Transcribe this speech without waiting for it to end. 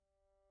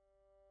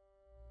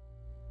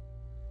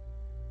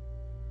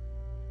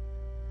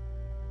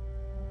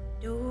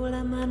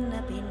Dula manna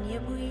pinya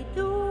bui,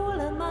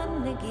 dula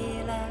manna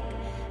gelak,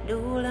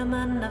 dula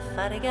manna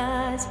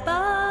farigas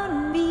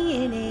ban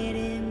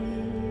bienirim.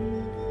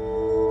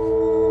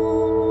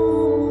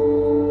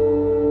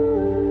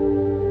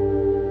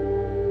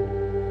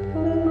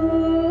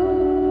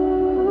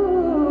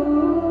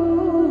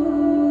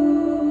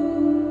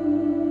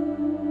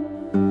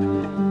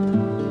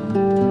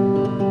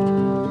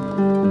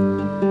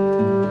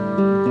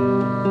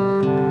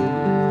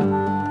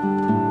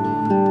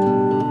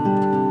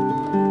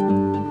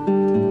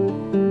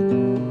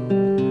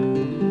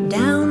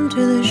 Down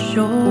to the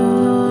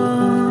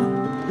shore,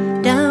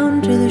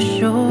 down to the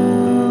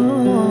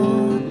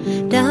shore,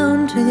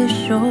 down to the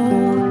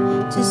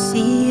shore to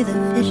see the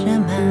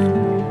fisherman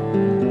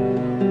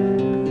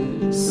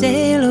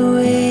sail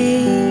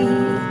away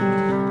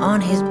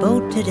on his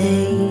boat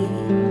today.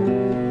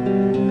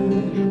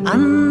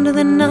 Under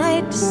the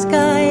night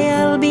sky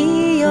I'll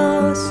be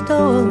your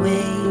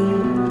stowaway.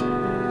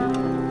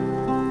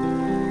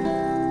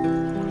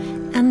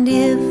 And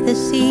if the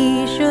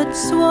sea should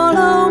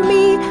swallow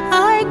me,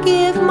 I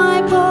give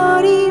my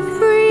body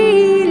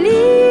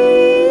freely,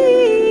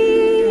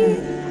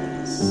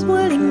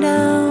 swirling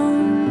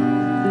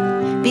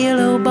down,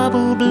 billow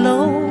bubble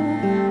blow,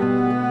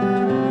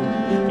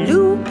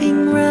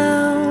 looping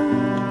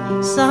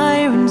round,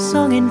 siren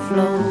song in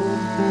flow.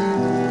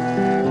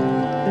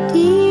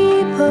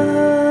 Deeper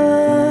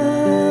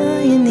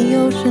in the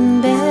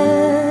ocean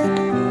bed,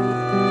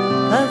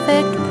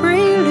 perfect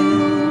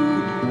prelude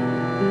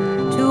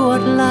to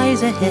what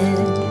lies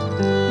ahead.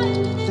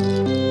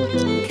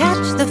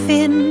 Catch the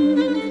fin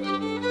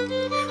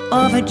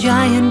of a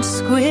giant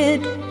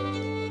squid,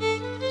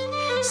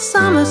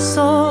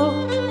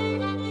 somersault,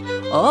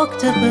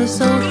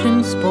 octopus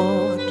ocean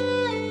sport.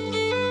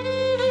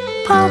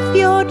 Puff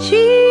your cheeks,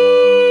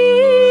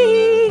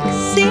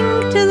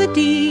 sink to the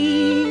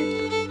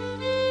deep,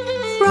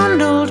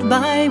 frondled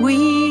by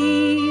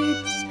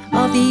weeds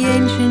of the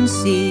ancient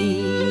sea.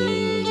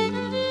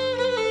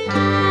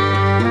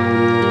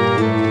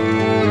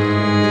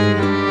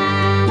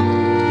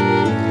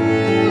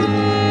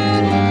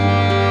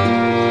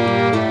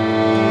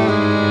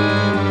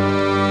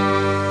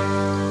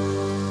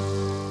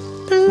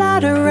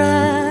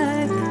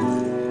 Bladderwrack,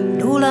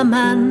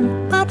 doulaman,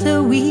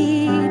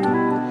 butterweed,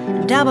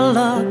 double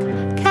lock,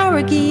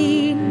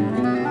 carrageen,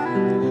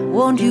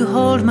 won't you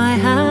hold my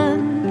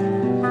hand?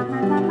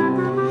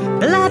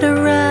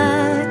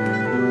 Bladderwrack,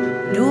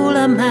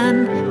 doulaman,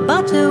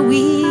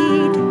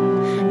 butterweed,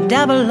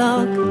 double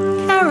lock,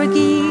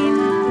 carrageen,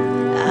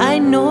 I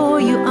know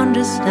you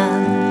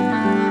understand.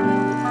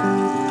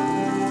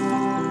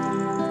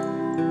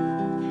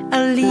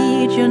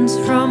 Allegiance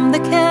from the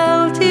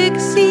Celtic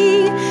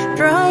Sea,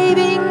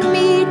 driving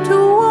me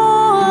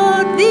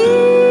toward thee.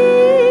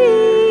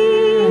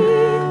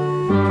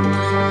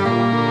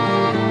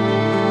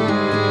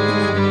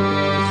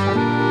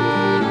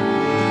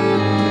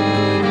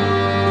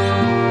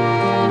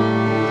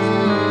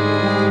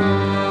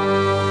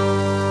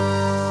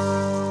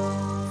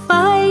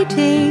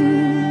 Fighting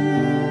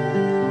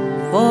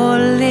for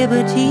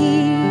liberty,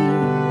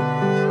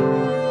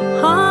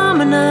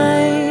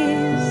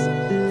 harmonize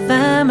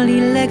family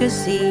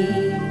legacy,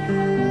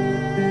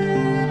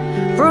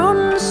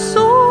 bronze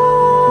sword